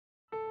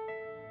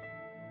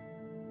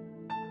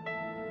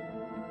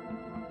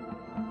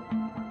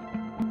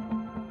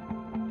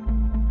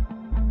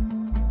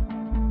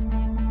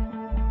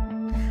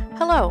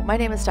Hello, my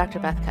name is Dr.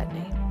 Beth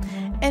Cudney,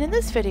 and in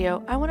this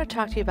video I want to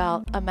talk to you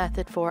about a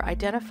method for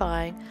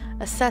identifying,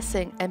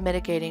 assessing, and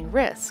mitigating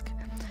risk.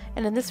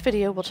 And in this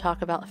video we'll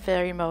talk about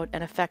failure mode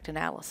and effect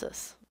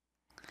analysis.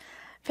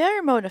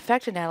 Failure mode and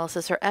effect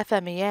analysis, or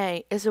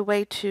FMEA, is a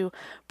way to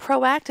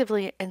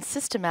proactively and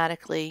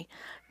systematically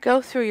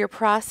go through your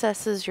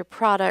processes, your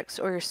products,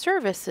 or your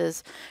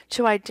services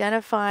to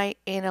identify,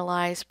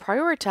 analyze,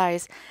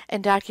 prioritize,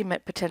 and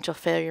document potential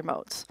failure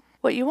modes.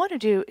 What you want to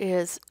do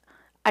is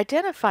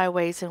identify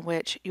ways in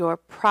which your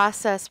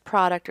process,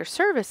 product, or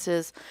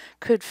services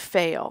could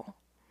fail,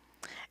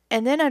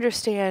 and then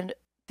understand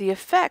the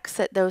effects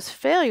that those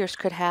failures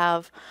could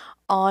have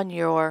on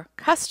your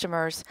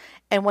customers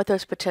and what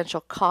those potential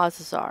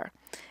causes are.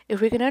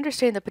 If we can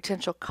understand the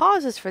potential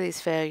causes for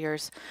these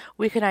failures,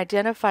 we can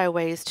identify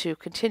ways to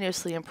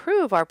continuously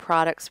improve our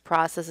products,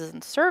 processes,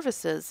 and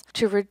services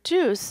to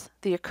reduce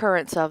the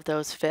occurrence of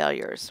those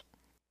failures.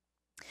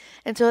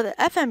 And so the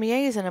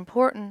FMEA is an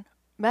important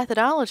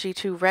methodology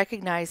to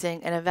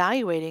recognizing and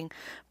evaluating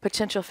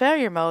potential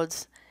failure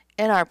modes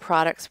in our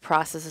products,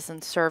 processes,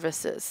 and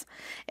services.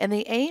 And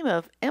the aim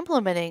of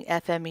implementing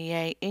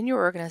FMEA in your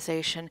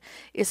organization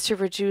is to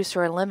reduce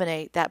or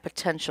eliminate that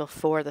potential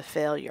for the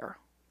failure.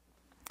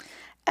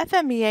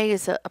 FMEA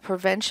is a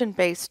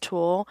prevention-based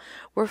tool.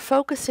 We're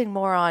focusing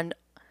more on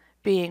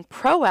being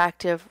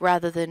proactive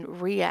rather than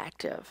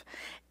reactive.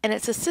 And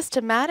it's a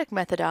systematic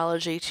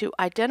methodology to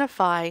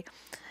identify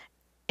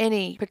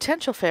any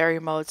potential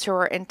failure modes, so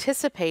we're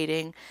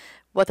anticipating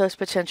what those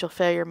potential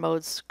failure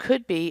modes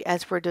could be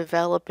as we're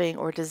developing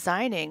or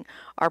designing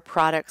our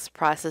products,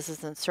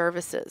 processes, and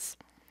services.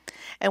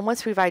 And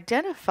once we've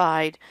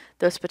identified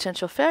those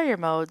potential failure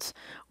modes,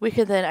 we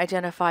can then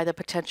identify the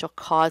potential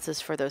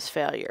causes for those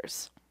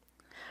failures.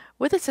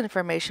 With this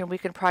information, we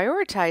can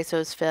prioritize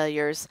those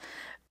failures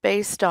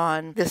based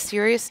on the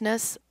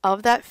seriousness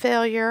of that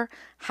failure,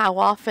 how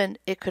often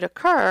it could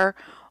occur,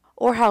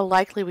 or how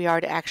likely we are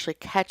to actually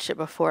catch it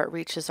before it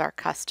reaches our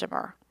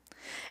customer.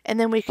 And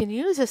then we can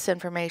use this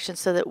information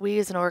so that we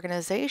as an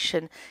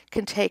organization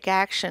can take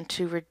action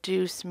to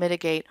reduce,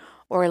 mitigate,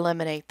 or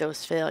eliminate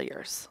those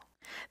failures.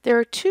 There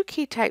are two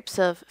key types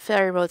of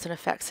failure modes and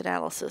effects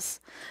analysis.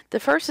 The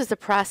first is the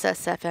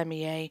process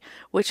FMEA,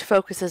 which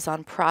focuses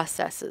on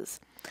processes,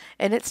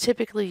 and it's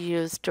typically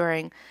used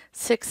during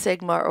Six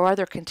Sigma or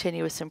other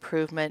continuous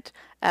improvement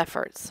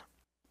efforts.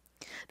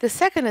 The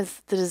second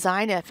is the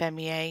design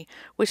FMEA,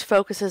 which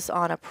focuses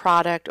on a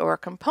product or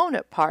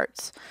component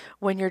parts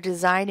when you're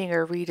designing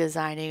or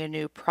redesigning a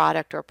new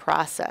product or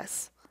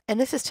process. And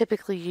this is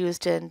typically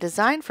used in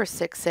design for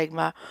Six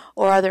Sigma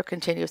or other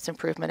continuous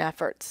improvement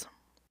efforts.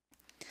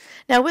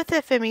 Now with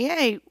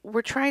FMEA,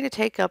 we're trying to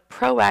take a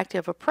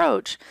proactive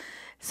approach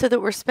so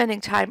that we're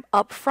spending time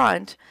up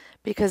front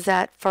because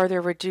that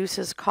further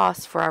reduces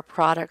costs for our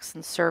products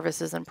and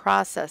services and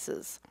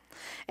processes.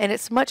 And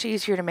it's much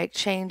easier to make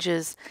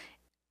changes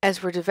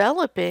as we're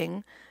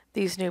developing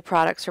these new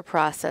products or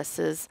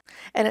processes,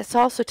 and it's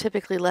also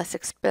typically less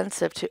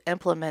expensive to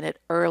implement it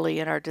early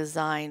in our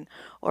design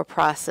or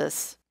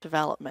process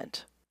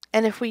development.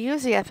 And if we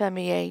use the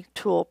FMEA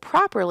tool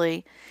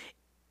properly,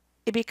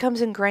 it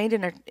becomes ingrained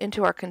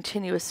into our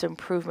continuous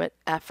improvement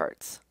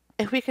efforts.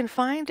 If we can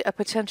find a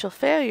potential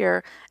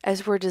failure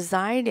as we're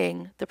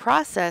designing the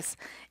process,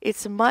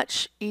 it's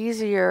much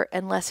easier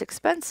and less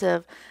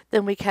expensive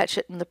than we catch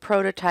it in the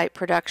prototype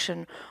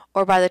production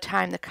or by the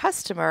time the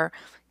customer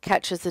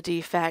catches the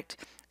defect.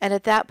 And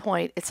at that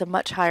point, it's a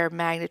much higher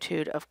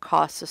magnitude of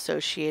costs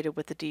associated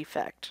with the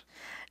defect.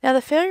 Now,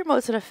 the failure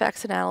modes and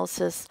effects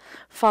analysis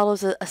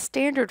follows a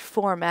standard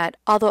format,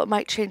 although it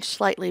might change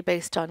slightly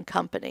based on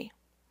company.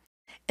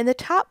 In the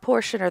top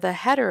portion, or the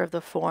header of the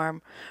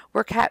form,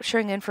 we're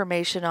capturing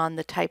information on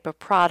the type of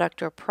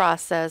product or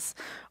process,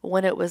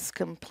 when it was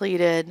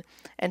completed,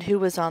 and who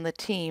was on the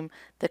team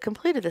that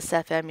completed this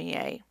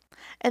FMEA.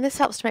 And this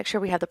helps to make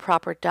sure we have the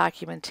proper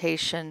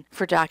documentation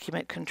for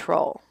document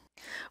control.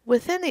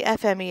 Within the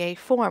FMEA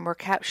form, we're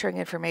capturing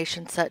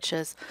information such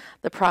as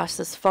the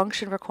process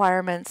function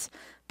requirements,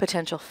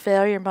 potential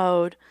failure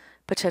mode,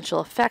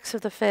 potential effects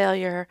of the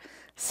failure,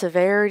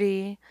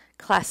 severity,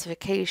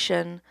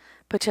 classification,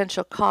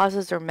 potential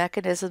causes or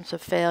mechanisms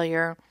of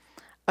failure,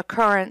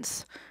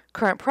 occurrence,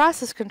 current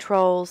process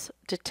controls,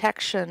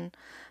 detection,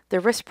 the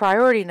risk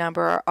priority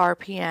number or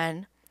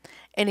RPN,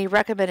 any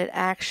recommended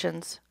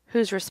actions,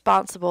 who's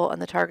responsible,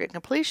 and the target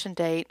completion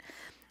date,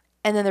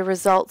 and then the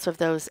results of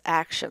those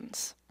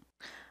actions.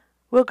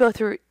 We'll go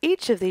through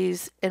each of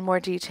these in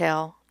more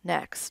detail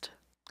next.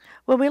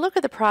 When we look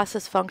at the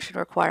process function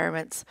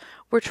requirements,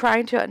 we're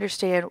trying to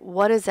understand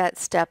what is that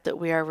step that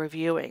we are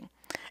reviewing.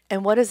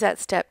 And what is that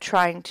step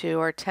trying to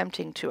or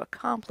attempting to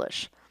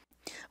accomplish?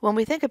 When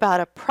we think about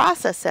a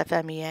process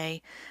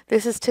FMEA,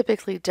 this is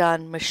typically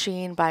done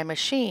machine by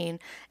machine,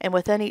 and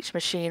within each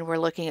machine we're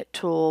looking at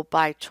tool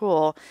by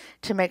tool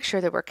to make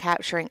sure that we're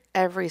capturing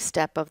every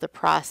step of the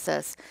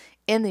process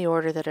in the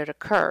order that it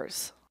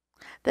occurs.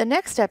 The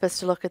next step is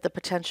to look at the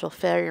potential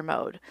failure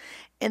mode,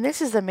 and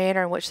this is the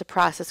manner in which the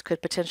process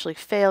could potentially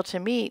fail to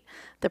meet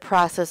the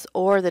process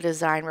or the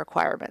design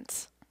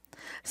requirements.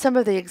 Some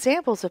of the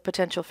examples of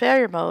potential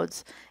failure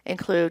modes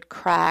include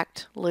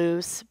cracked,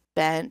 loose,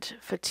 bent,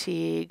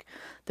 fatigue,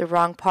 the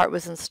wrong part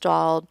was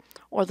installed,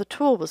 or the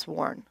tool was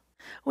worn.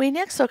 We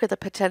next look at the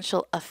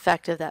potential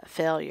effect of that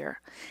failure.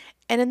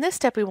 And in this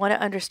step, we want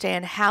to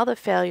understand how the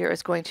failure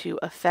is going to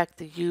affect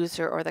the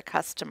user or the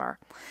customer.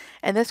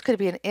 And this could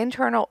be an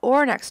internal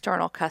or an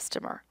external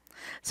customer.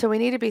 So we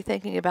need to be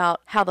thinking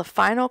about how the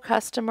final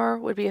customer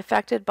would be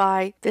affected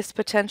by this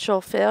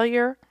potential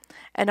failure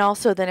and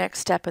also the next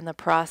step in the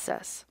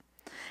process.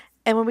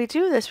 And when we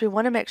do this, we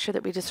want to make sure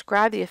that we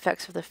describe the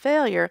effects of the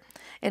failure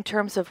in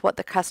terms of what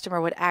the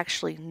customer would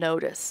actually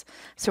notice.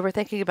 So we're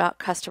thinking about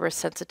customer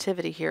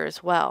sensitivity here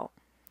as well.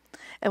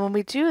 And when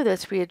we do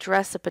this, we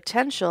address the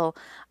potential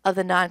of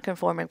the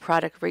non-conforming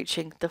product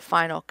reaching the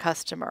final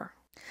customer.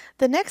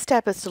 The next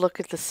step is to look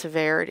at the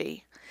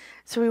severity.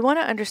 So we want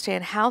to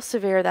understand how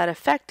severe that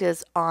effect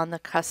is on the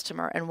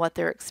customer and what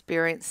they're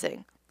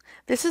experiencing.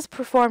 This is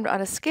performed on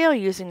a scale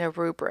using a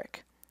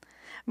rubric.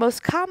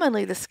 Most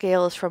commonly, the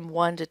scale is from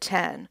 1 to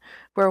 10,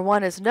 where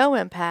 1 is no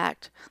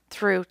impact,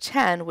 through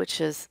 10, which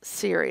is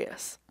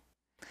serious.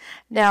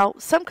 Now,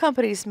 some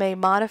companies may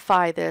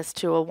modify this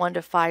to a 1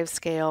 to 5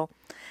 scale,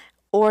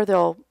 or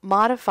they'll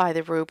modify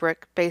the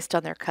rubric based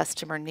on their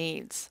customer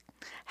needs.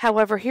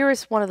 However, here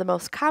is one of the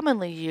most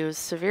commonly used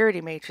severity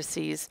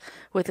matrices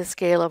with a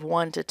scale of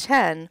 1 to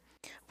 10,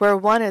 where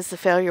 1 is the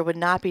failure would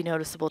not be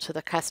noticeable to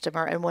the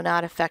customer and will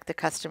not affect the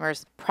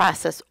customer's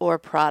process or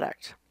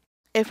product.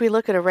 If we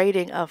look at a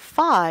rating of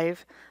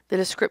 5, the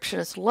description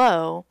is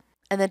low,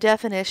 and the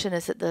definition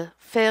is that the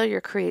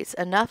failure creates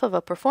enough of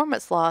a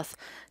performance loss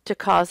to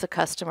cause the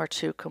customer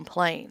to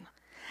complain.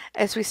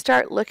 As we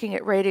start looking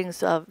at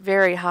ratings of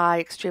very high,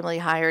 extremely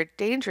high, or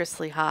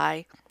dangerously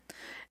high,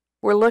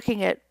 we're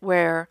looking at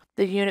where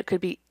the unit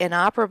could be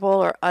inoperable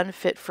or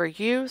unfit for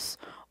use,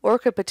 or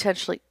could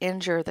potentially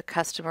injure the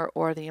customer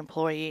or the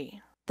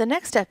employee. The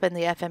next step in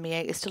the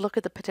FMEA is to look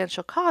at the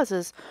potential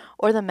causes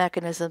or the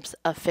mechanisms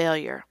of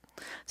failure.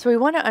 So we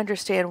want to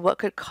understand what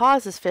could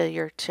cause this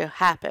failure to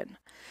happen.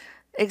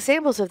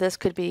 Examples of this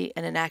could be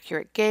an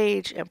inaccurate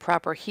gauge,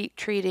 improper heat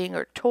treating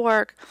or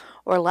torque,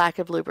 or lack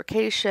of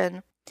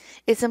lubrication.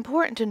 It's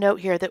important to note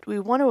here that we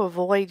want to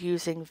avoid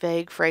using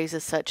vague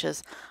phrases such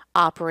as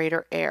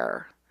operator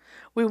error.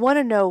 We want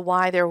to know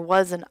why there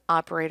was an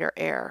operator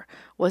error.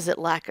 Was it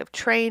lack of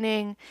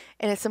training?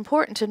 And it's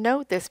important to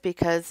note this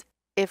because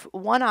if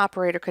one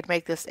operator could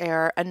make this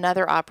error,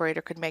 another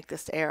operator could make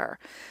this error.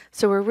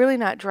 So we're really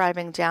not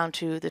driving down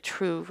to the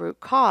true root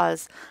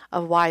cause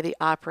of why the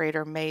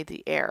operator made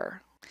the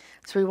error.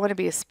 So we want to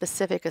be as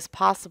specific as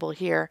possible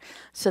here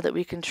so that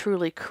we can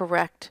truly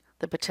correct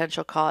the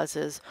potential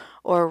causes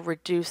or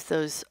reduce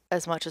those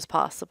as much as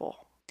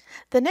possible.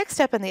 The next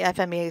step in the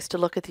FMEA is to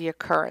look at the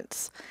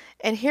occurrence.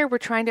 And here we're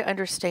trying to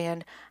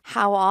understand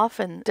how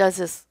often does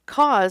this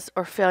cause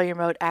or failure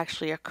mode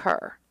actually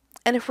occur.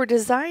 And if we're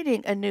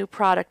designing a new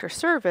product or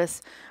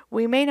service,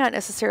 we may not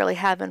necessarily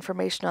have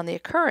information on the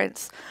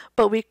occurrence,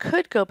 but we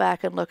could go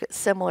back and look at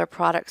similar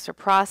products or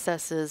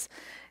processes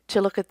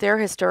to look at their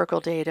historical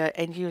data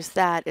and use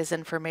that as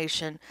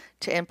information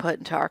to input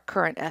into our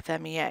current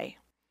FMEA.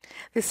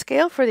 The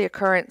scale for the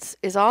occurrence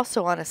is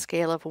also on a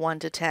scale of 1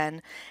 to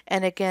 10,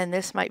 and again,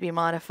 this might be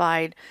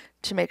modified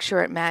to make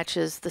sure it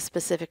matches the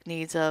specific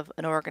needs of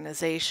an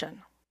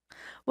organization.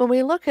 When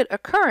we look at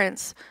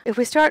occurrence, if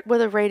we start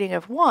with a rating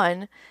of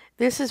 1,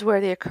 this is where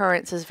the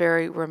occurrence is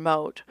very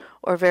remote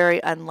or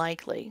very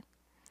unlikely.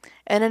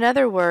 And in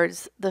other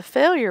words, the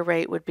failure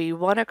rate would be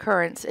 1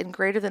 occurrence in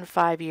greater than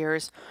 5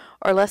 years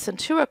or less than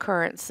 2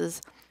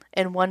 occurrences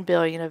in 1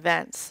 billion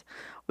events.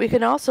 We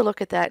can also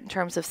look at that in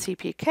terms of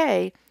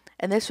CPK,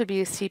 and this would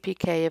be a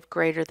CPK of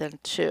greater than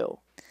 2.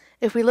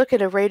 If we look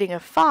at a rating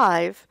of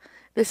 5,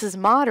 this is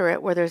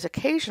moderate where there's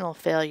occasional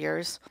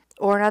failures,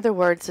 or in other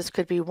words, this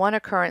could be 1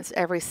 occurrence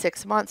every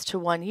 6 months to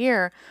 1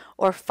 year,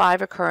 or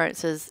 5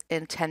 occurrences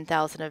in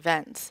 10,000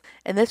 events.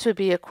 And this would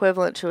be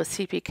equivalent to a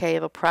CPK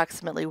of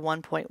approximately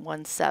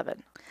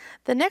 1.17.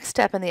 The next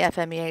step in the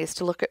FMEA is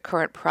to look at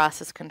current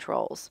process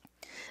controls.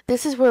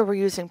 This is where we're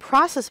using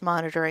process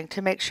monitoring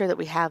to make sure that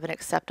we have an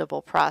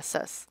acceptable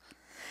process.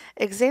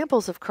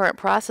 Examples of current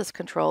process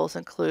controls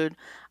include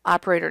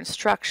operator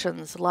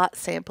instructions, lot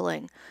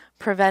sampling,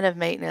 preventive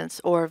maintenance,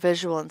 or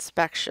visual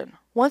inspection.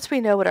 Once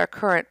we know what our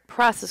current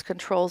process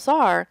controls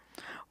are,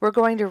 we're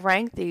going to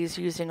rank these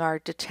using our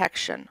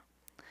detection.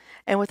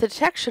 And with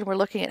detection, we're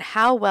looking at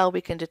how well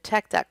we can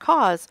detect that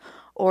cause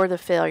or the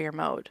failure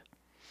mode.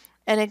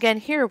 And again,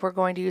 here we're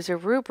going to use a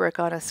rubric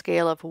on a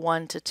scale of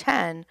 1 to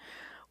 10,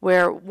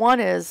 where 1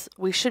 is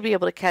we should be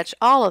able to catch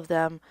all of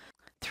them,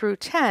 through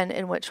 10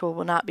 in which we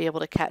will not be able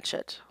to catch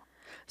it.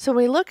 So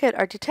when we look at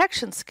our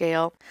detection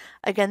scale,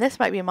 again, this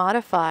might be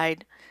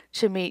modified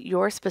to meet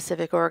your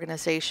specific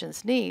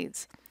organization's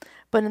needs.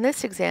 But in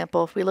this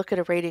example, if we look at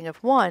a rating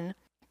of 1,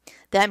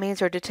 that means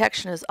our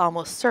detection is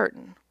almost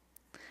certain.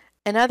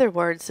 In other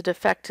words, the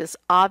defect is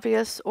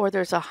obvious or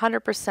there's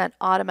 100%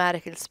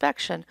 automatic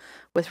inspection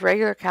with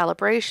regular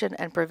calibration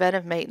and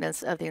preventive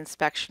maintenance of the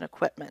inspection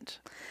equipment.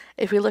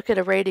 If we look at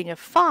a rating of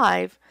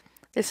 5,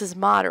 this is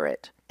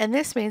moderate, and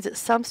this means that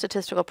some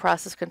statistical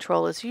process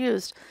control is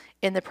used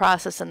in the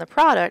process and the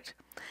product,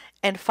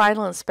 and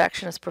final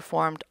inspection is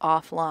performed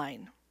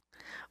offline.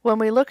 When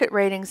we look at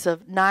ratings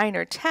of 9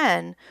 or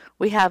 10,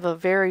 we have a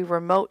very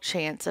remote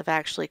chance of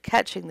actually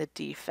catching the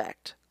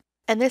defect.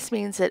 And this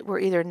means that we're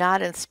either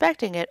not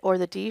inspecting it or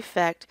the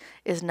defect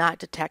is not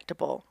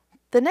detectable.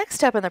 The next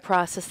step in the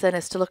process then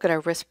is to look at our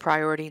risk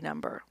priority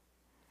number.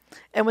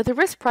 And with the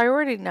risk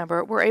priority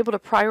number, we're able to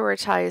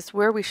prioritize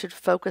where we should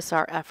focus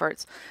our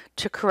efforts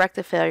to correct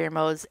the failure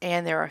modes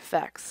and their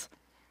effects.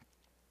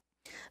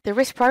 The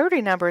risk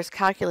priority number is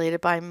calculated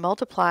by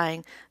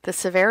multiplying the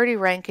severity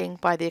ranking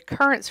by the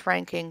occurrence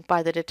ranking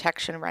by the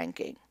detection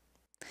ranking.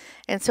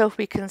 And so if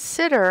we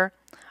consider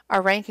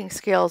our ranking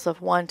scales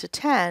of 1 to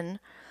 10,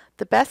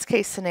 the best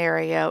case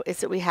scenario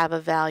is that we have a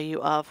value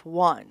of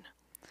 1.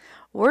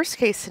 Worst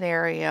case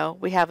scenario,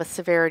 we have a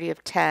severity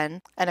of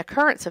 10, an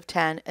occurrence of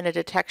 10, and a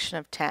detection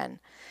of 10,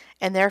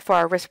 and therefore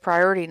our risk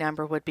priority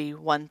number would be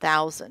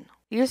 1,000.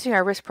 Using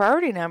our risk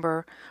priority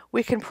number,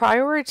 we can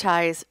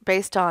prioritize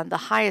based on the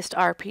highest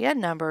RPN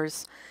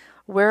numbers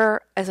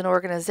where, as an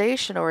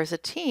organization or as a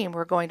team,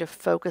 we're going to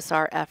focus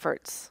our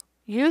efforts.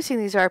 Using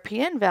these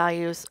RPN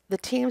values, the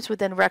teams would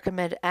then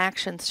recommend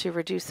actions to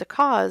reduce the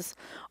cause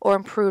or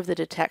improve the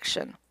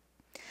detection.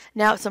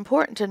 Now, it's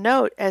important to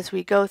note as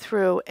we go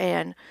through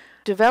and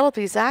develop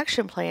these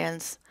action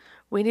plans,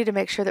 we need to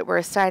make sure that we're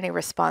assigning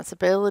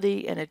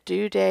responsibility and a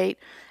due date,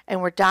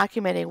 and we're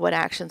documenting what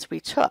actions we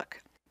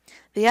took.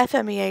 The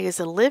FMEA is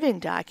a living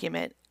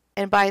document,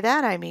 and by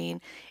that I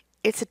mean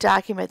it's a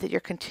document that you're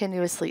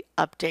continuously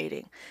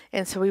updating.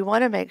 And so we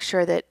want to make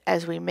sure that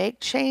as we make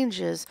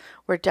changes,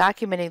 we're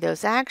documenting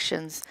those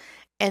actions,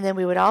 and then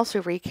we would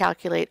also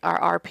recalculate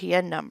our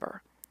RPN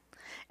number.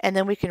 And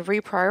then we can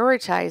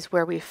reprioritize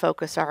where we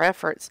focus our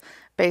efforts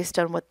based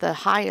on what the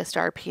highest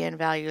RPN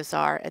values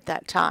are at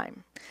that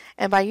time.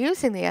 And by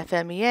using the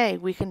FMEA,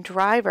 we can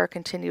drive our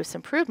continuous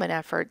improvement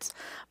efforts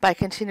by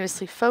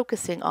continuously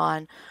focusing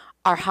on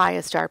our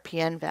highest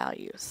RPN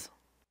values.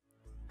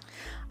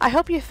 I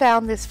hope you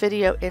found this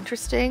video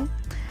interesting,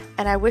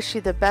 and I wish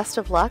you the best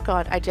of luck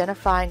on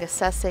identifying,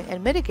 assessing,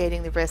 and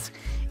mitigating the risk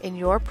in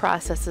your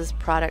processes,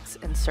 products,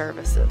 and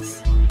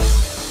services.